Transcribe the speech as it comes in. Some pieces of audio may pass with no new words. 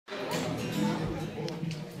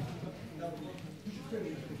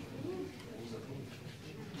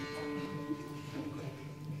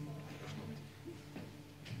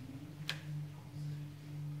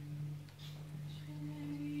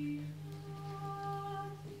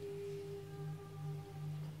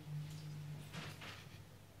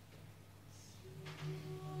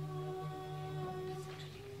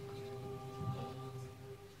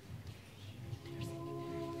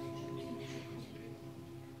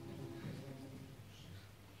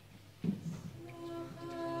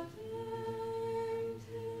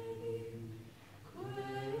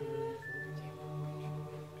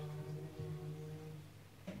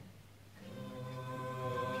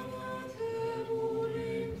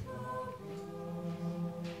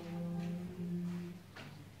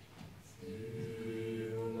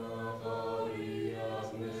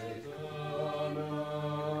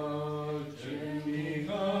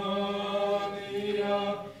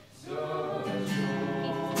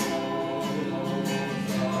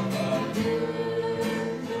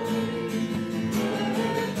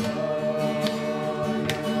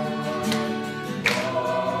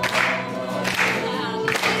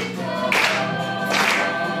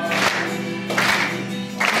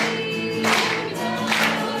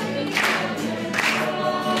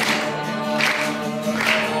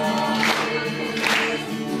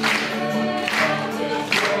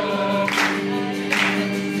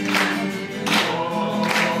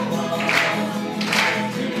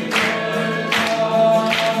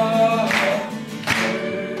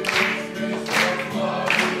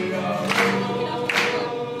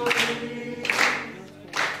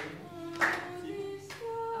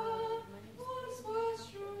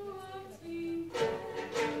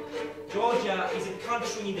Georgia is a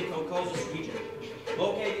country in the Caucasus region,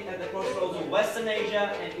 located at the crossroads of Western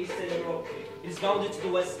Asia and Eastern Europe. It is bounded to the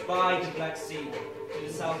west by the Black Sea, to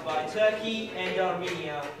the south by Turkey and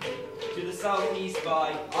Armenia, to the southeast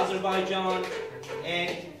by Azerbaijan,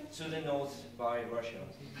 and to the north by Russia.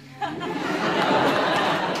 The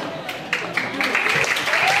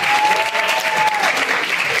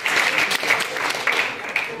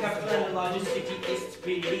capital and the largest city is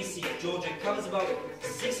Tbilisi. Georgia covers about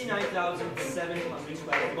 69,700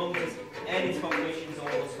 square kilometers, and its population is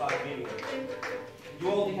almost 5 million. You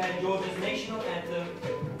already had Georgia's national anthem,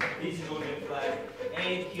 this is the Georgian flag,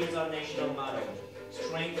 and here's our national motto: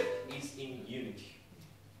 strength is in unity.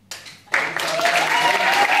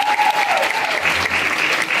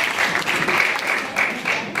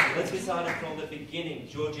 Let's get started from the beginning.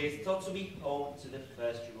 Georgia is thought to be home to the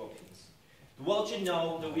first Europeans. The world should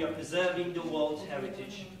know that we are preserving the world's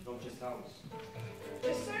heritage, not just ours.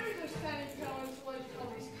 The series of stunning paleontological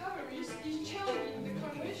discoveries is challenging the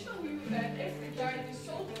conventional view that Africa is the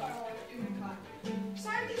sole parallel of humankind.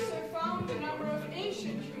 Scientists have found a number of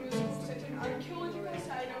ancient human hooves at an archaeological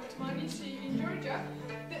site of Tbilisi in Georgia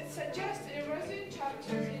that suggest a resident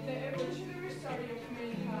chapter in the evolutionary story of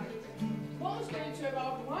mankind. Bones date to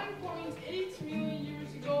about 1.8 million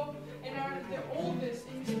years ago and are the oldest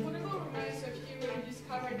indisputable remains of humans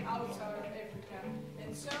discovered outside of Africa.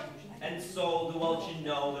 And so the world should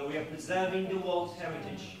know that we are preserving the world's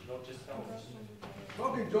heritage, not just ours.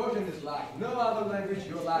 Spoken Georgian is like no other language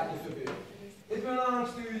you're likely to hear. It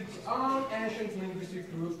belongs to its own ancient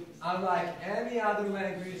linguistic group, unlike any other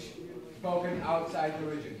language spoken outside the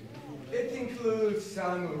region. It includes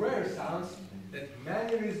some rare sounds that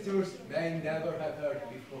many visitors may never have heard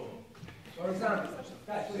before. For example,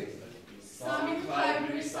 guys, please. Sami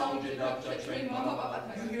primary sound of judgment mama baba.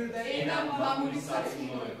 You hear that? Ena mamuri sati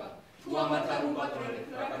moeba. Tua mataru patrone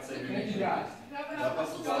rakatse. Thank you, guys.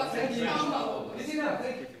 Thank you. It's enough,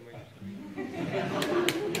 thank you.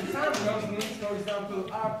 Some consonants, for example,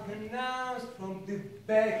 are pronounced from the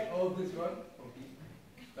back of the throat,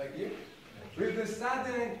 like here, with the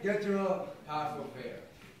sudden guttural puff of air.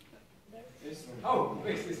 Oh,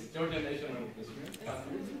 this is Georgian national instrument.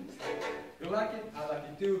 You like it? I like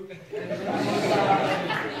it too.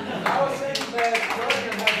 I was saying that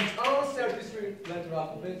Georgia has its own 33-letter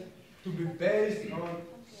alphabet to be based on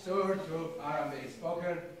sort of Aramaic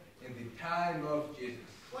spoken in the time of Jesus.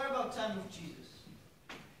 What about time of Jesus?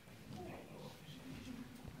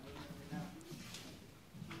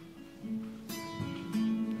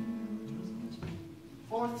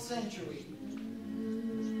 Fourth century.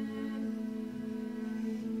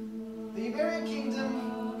 The Iberian kingdom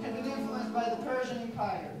had been influenced by the Persian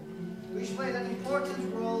Empire, which played an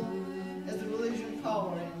important role as the religious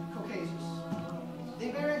power in Caucasus. The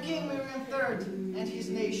Iberian king Miriam III and his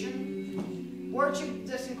nation worshipped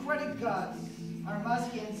the syncretic gods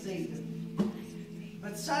Armazi and Zeta.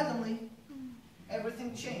 But suddenly,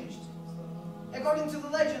 everything changed. According to the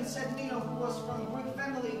legend, Saint Nino, who was from a Greek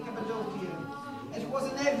family in Cappadocia, and who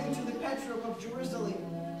was a nephew to the Patriarch of Jerusalem,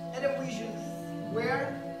 had a vision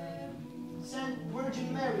where Saint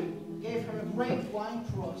Virgin Mary gave her a great wine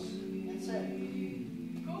cross and said,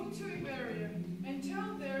 go to Iberia and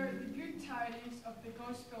tell there the good tidings of the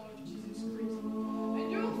gospel of Jesus Christ.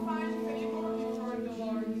 And you will find favor before the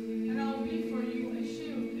Lord, and I will be for you a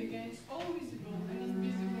shield against all visible and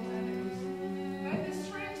invisible enemies. By the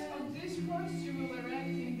strength of this cross you will erect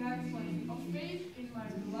in that flame of faith in my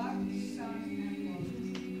beloved Son and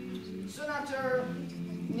Lord. soon after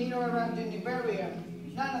Nino arrived in Iberia,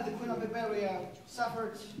 Nana, the Queen of Iberia,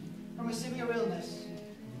 suffered from a severe illness,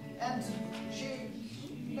 and she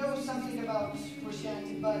knows something about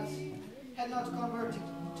Christianity, but had not converted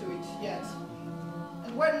to it yet.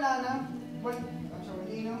 And when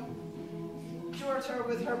Nino cured her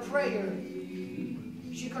with her prayer,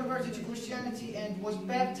 she converted to Christianity and was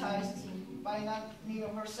baptized by by Nino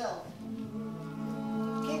herself.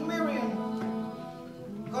 King Miriam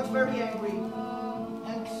got very angry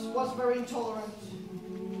and was very intolerant.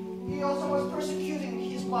 He also was persecuting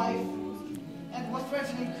his wife and was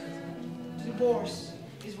threatening to divorce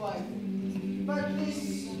his wife. But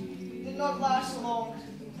this did not last long,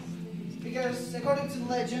 because according to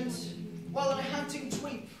legend, while on a hunting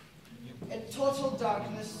trip, a total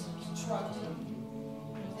darkness struck him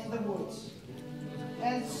in the woods.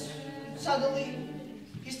 And suddenly,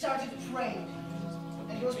 he started praying.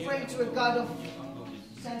 And he was praying to a god of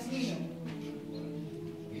Saint Nino.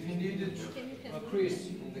 If he needed a priest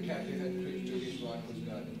whom the captive had preached to his wife was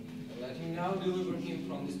God, and let him now deliver him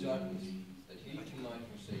from this darkness, that he might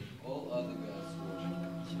forsake all other gods'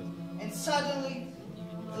 worship. And suddenly,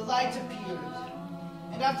 the light appeared.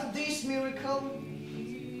 And after this miracle,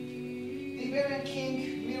 the Iberian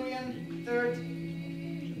king, Miriam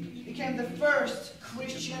III, became the first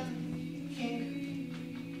Christian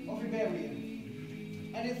king of Iberia.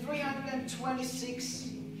 And in 326,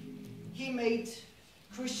 he made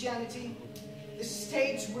Christianity the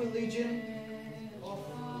state religion of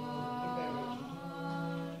Iberia.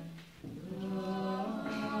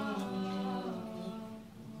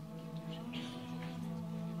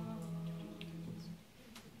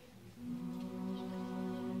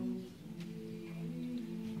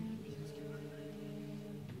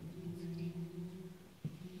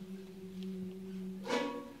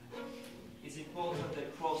 It's important that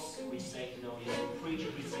the cross which Saint Nino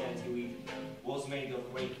preached Christianity with was made of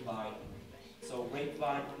grapevine. So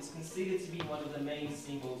grapevine is considered to be one of the main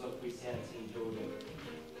symbols of Christianity in Georgia.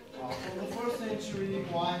 From the 1st century,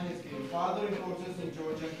 wine has gained further importance in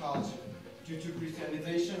Georgian culture due to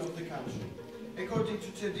Christianization of the country. According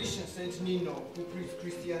to tradition, Saint Nino, who preached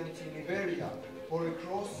Christianity in Iberia, bore a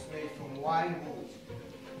cross made from wine wood.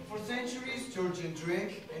 For centuries, Georgians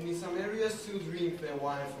drank, and in some areas still drink their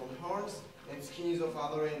wine from horns and skins of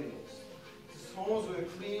other animals. These horns were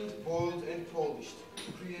cleaned, boiled, and polished,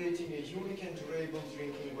 creating a unique and durable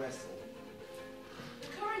drinking vessel.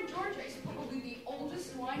 Current Georgia is probably the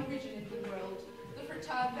oldest wine region in the world. The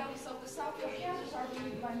fertile valleys of the South Caucasus are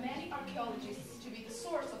believed by many archaeologists to be the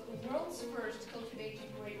source of the world's first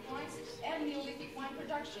cultivated grapevines and Neolithic wine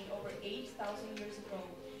production over 8,000 years ago.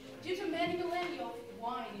 Due to many millennia of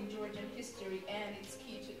wine in Georgian history and its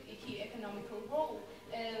key economical role,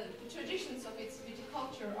 the traditions of its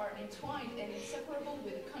viticulture are entwined and inseparable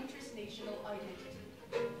with the country's national identity.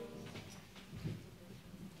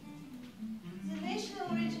 The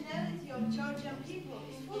national originality of Georgian people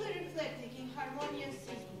is fully reflected in harmonious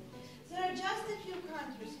singing. There are just a few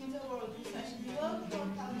countries in the world with such developed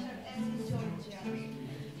folk culture as in Georgia.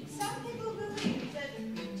 Some people believe that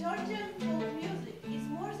Georgian folk music is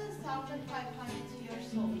more than 1,500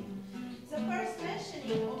 years old. The first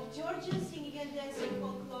mentioning of Georgian singing and dancing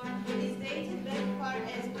folklore is dated back far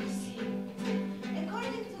as BC.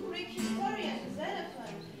 According to Greek historian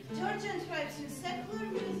Xenophon, Georgian tribes use secular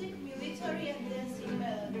music, military and dancing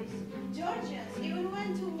melodies. Georgians even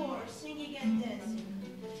went to war singing and dancing.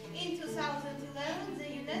 In 2011, the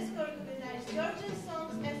UNESCO recognized Georgian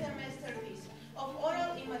songs as a masterpiece of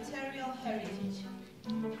oral immaterial heritage.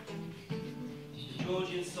 The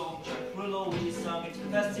Georgian song Chakrulo, which is sung at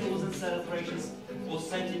festivals and celebrations, was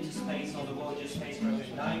sent into space on the Voyager spacecraft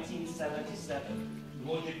in 1977. The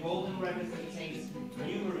Voyager Golden Record contains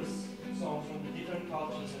numerous songs from the different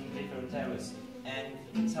cultures and different eras, and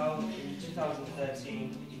in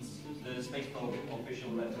 2013, the space program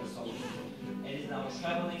official retro song, and is now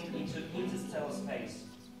traveling into interstellar space.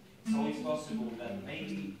 So it's possible that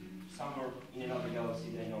maybe somewhere in another galaxy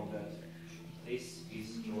they know that this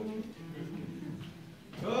is Georgia.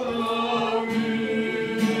 Oh!